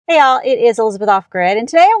Hey y'all, it is Elizabeth Off Grid, and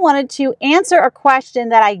today I wanted to answer a question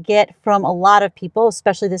that I get from a lot of people,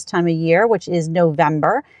 especially this time of year, which is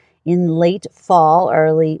November, in late fall,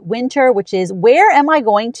 early winter, which is where am I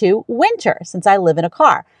going to winter since I live in a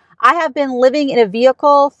car? I have been living in a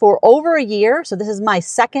vehicle for over a year, so this is my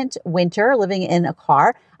second winter living in a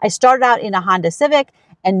car. I started out in a Honda Civic,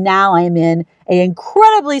 and now I'm in an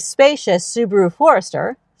incredibly spacious Subaru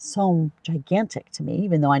Forester. So gigantic to me,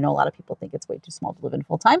 even though I know a lot of people think it's way too small to live in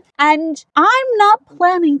full time. And I'm not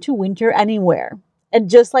planning to winter anywhere. And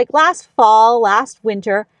just like last fall, last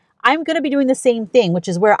winter, I'm going to be doing the same thing, which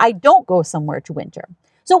is where I don't go somewhere to winter.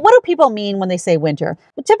 So what do people mean when they say winter?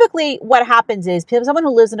 But typically what happens is someone who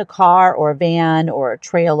lives in a car or a van or a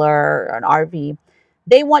trailer or an RV,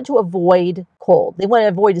 they want to avoid cold. They want to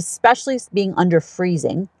avoid especially being under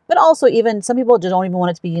freezing. But also even some people just don't even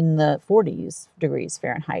want it to be in the 40s degrees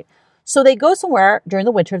Fahrenheit. So they go somewhere during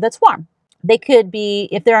the winter that's warm. They could be,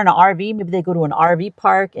 if they're in an RV, maybe they go to an RV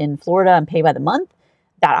park in Florida and pay by the month.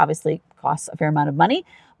 That obviously costs a fair amount of money.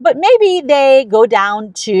 But maybe they go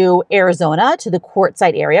down to Arizona, to the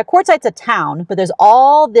Quartzsite area. Quartzsite's a town, but there's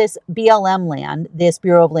all this BLM land, this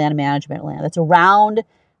Bureau of Land Management land that's around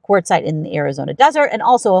Quartzsite in the Arizona desert. And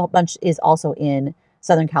also a bunch is also in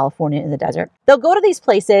Southern California in the desert. They'll go to these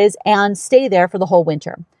places and stay there for the whole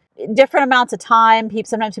winter. Different amounts of time.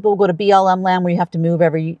 Sometimes people will go to BLM land where you have to move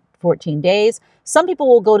every 14 days. Some people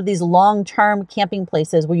will go to these long-term camping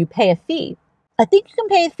places where you pay a fee. I think you can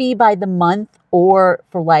pay a fee by the month or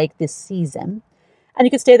for like this season, and you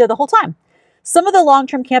can stay there the whole time. Some of the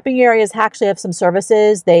long-term camping areas actually have some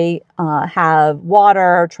services. They have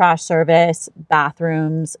water, trash service,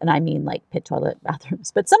 bathrooms, and I mean like pit toilet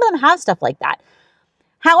bathrooms, but some of them have stuff like that.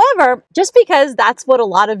 However, just because that's what a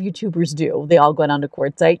lot of YouTubers do, they all go down to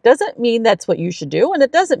Quartzsite, doesn't mean that's what you should do, and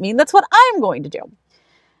it doesn't mean that's what I'm going to do.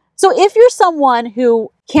 So if you're someone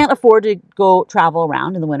who can't afford to go travel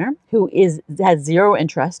around in the winter, who has zero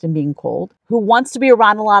interest in being cold, who wants to be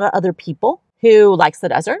around a lot of other people, who likes the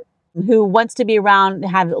desert, who wants to be around and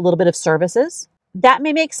have a little bit of services, that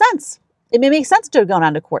may make sense. It may make sense to go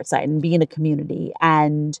down to Quartzsite and be in a community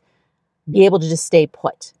and be able to just stay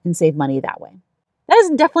put and save money that way. That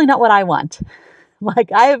is definitely not what I want.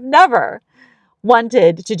 Like, I have never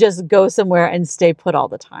wanted to just go somewhere and stay put all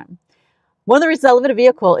the time. One of the reasons I live in a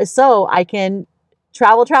vehicle is so I can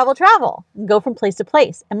travel, and go from place to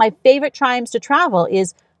place. And my favorite times to travel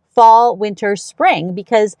is fall, winter, spring,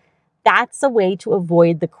 because that's a way to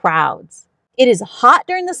avoid the crowds. It is hot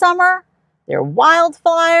during the summer. There are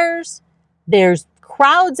wildfires. There's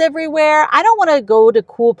crowds everywhere. I don't want to go to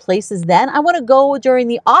cool places then. I want to go during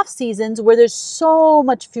the off seasons where there's so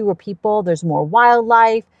much fewer people. There's more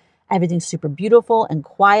wildlife. Everything's super beautiful and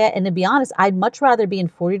quiet. And to be honest, I'd much rather be in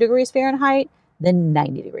 40 degrees Fahrenheit than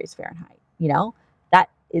 90 degrees Fahrenheit. You know,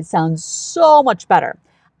 it sounds so much better.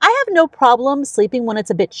 I have no problem sleeping when it's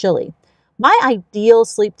a bit chilly. My ideal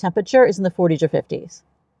sleep temperature is in the 40s or 50s.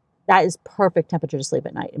 That is perfect temperature to sleep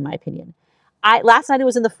at night, in my opinion. Last night it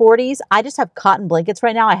was in the 40s. I just have cotton blankets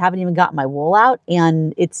right now. I haven't even gotten my wool out,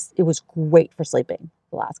 and it was great for sleeping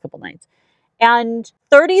the last couple nights. And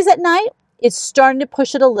 30s at night, it's starting to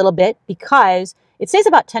push it a little bit because it stays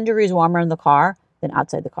about 10 degrees warmer in the car than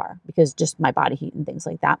outside the car because just my body heat and things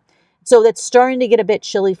like that. So that's starting to get a bit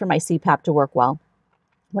chilly for my CPAP to work well.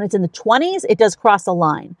 When it's in the 20s, it does cross a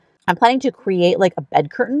line. I'm planning to create like a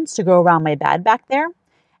bed curtains to go around my bed back there.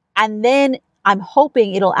 And then I'm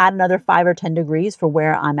hoping it'll add another 5 or 10 degrees for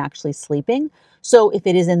where I'm actually sleeping. So if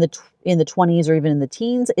it is in the 20s or even in the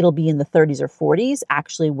teens, it'll be in the 30s or 40s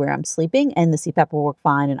actually where I'm sleeping, and the CPAP will work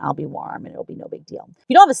fine and I'll be warm and it'll be no big deal. If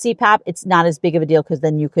you don't have a CPAP, it's not as big of a deal because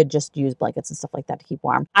then you could just use blankets and stuff like that to keep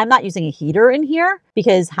warm. I'm not using a heater in here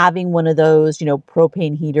because having one of those,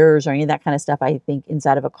 propane heaters or any of that kind of stuff, I think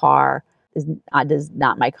inside of a car is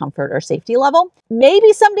not my comfort or safety level.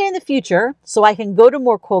 Maybe someday in the future, so I can go to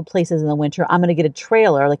more cold places in the winter, I'm going to get a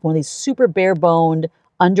trailer, like one of these super bare boned,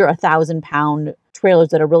 under 1,000-pound trailers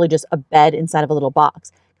that are really just a bed inside of a little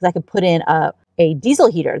box. Because I could put in a diesel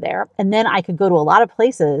heater there, and then I could go to a lot of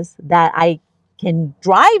places that I can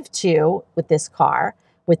drive to with this car,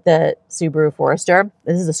 with the Subaru Forester.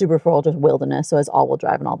 This is a Subaru Forester Wilderness, so it's all-wheel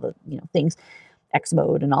drive and all the things, X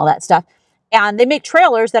mode and all that stuff. And they make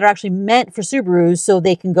trailers that are actually meant for Subarus so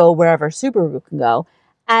they can go wherever Subaru can go.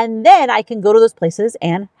 And then I can go to those places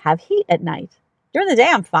and have heat at night. During the day,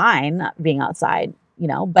 I'm fine not being outside,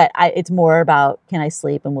 but it's more about, can I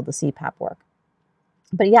sleep and will the CPAP work?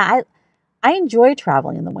 But yeah, I enjoy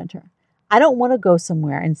traveling in the winter. I don't want to go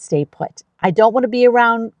somewhere and stay put. I don't want to be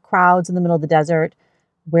around crowds in the middle of the desert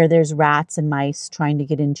where there's rats and mice trying to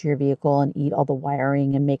get into your vehicle and eat all the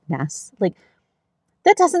wiring and make nests. Like,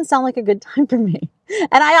 that doesn't sound like a good time for me.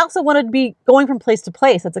 And I also want to be going from place to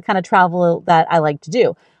place. That's the kind of travel that I like to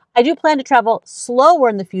do. I do plan to travel slower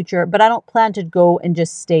in the future, but I don't plan to go and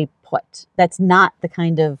just stay put. That's not the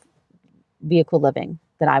kind of vehicle living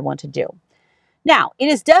that I want to do. Now, it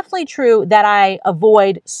is definitely true that I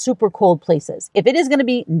avoid super cold places. If it is going to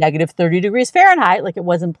be negative 30 degrees Fahrenheit, like it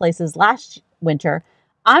was in places last winter,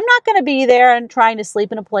 I'm not going to be there and trying to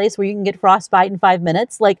sleep in a place where you can get frostbite in 5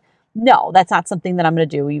 minutes. Like, no, that's not something that I'm going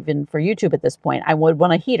to do even for YouTube at this point. I would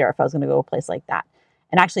want a heater if I was going to go to a place like that.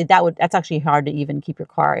 And actually, that's actually hard to even keep your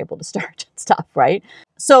car able to start and stuff, right?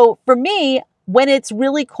 So for me, when it's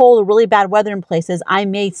really cold or really bad weather in places, I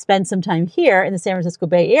may spend some time here in the San Francisco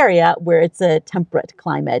Bay Area where it's a temperate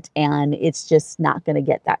climate and it's just not going to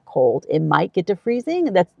get that cold. It might get to freezing.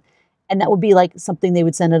 And that would be like something they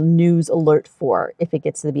would send a news alert for if it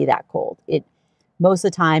gets to be that cold. Most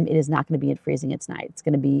of the time, it is not going to be in freezing at night. It's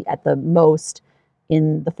going to be at the most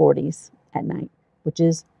in the 40s at night, which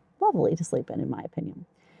is lovely to sleep in my opinion.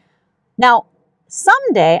 Now,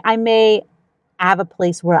 someday I may have a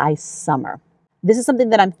place where I summer. This is something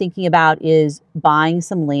that I'm thinking about, is buying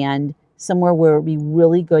some land somewhere where it would be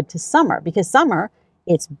really good to summer, because summer,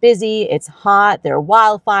 it's busy, it's hot, there are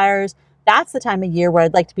wildfires. That's the time of year where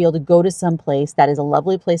I'd like to be able to go to some place that is a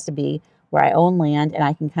lovely place to be, where I own land and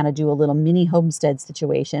I can kind of do a little mini homestead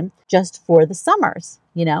situation just for the summers,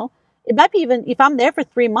 you know? It might be even, if I'm there for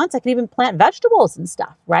 3 months, I can even plant vegetables and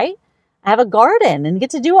stuff, right? I have a garden and get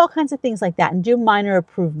to do all kinds of things like that and do minor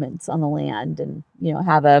improvements on the land and,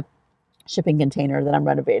 have a shipping container that I'm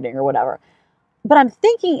renovating or whatever. But I'm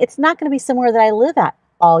thinking it's not going to be somewhere that I live at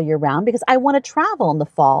all year round, because I want to travel in the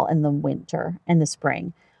fall and the winter and the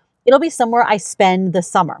spring. It'll be somewhere I spend the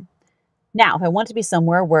summer. Now, if I want to be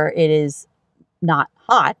somewhere where it is not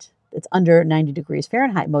hot, it's under 90 degrees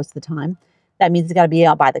Fahrenheit most of the time, that means it's got to be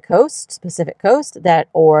out by the coast, Pacific coast,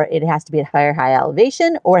 or it has to be at very high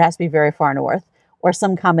elevation, or it has to be very far north, or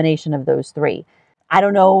some combination of those three. I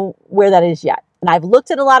don't know where that is yet. And I've looked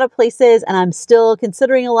at a lot of places and I'm still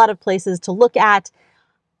considering a lot of places to look at,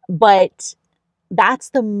 but that's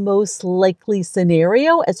the most likely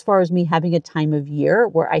scenario as far as me having a time of year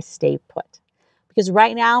where I stay put. Because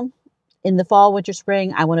right now, in the fall, winter,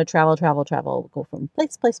 spring, I want to travel, go from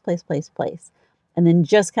place, and then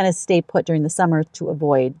just kind of stay put during the summer to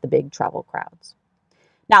avoid the big travel crowds.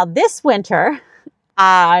 Now, this winter,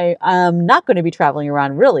 I am not going to be traveling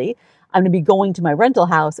around really. I'm going to be going to my rental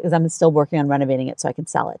house because I'm still working on renovating it so I can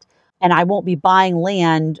sell it. And I won't be buying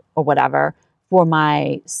land or whatever for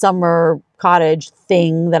my summer cottage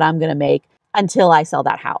thing that I'm going to make until I sell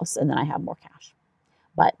that house and then I have more cash.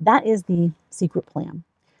 But that is the secret plan.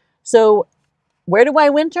 So where do I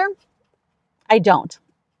winter? I don't.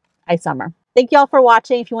 I summer. Thank you all for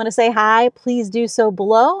watching. If you want to say hi, please do so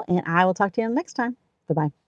below, and I will talk to you next time. Bye-bye.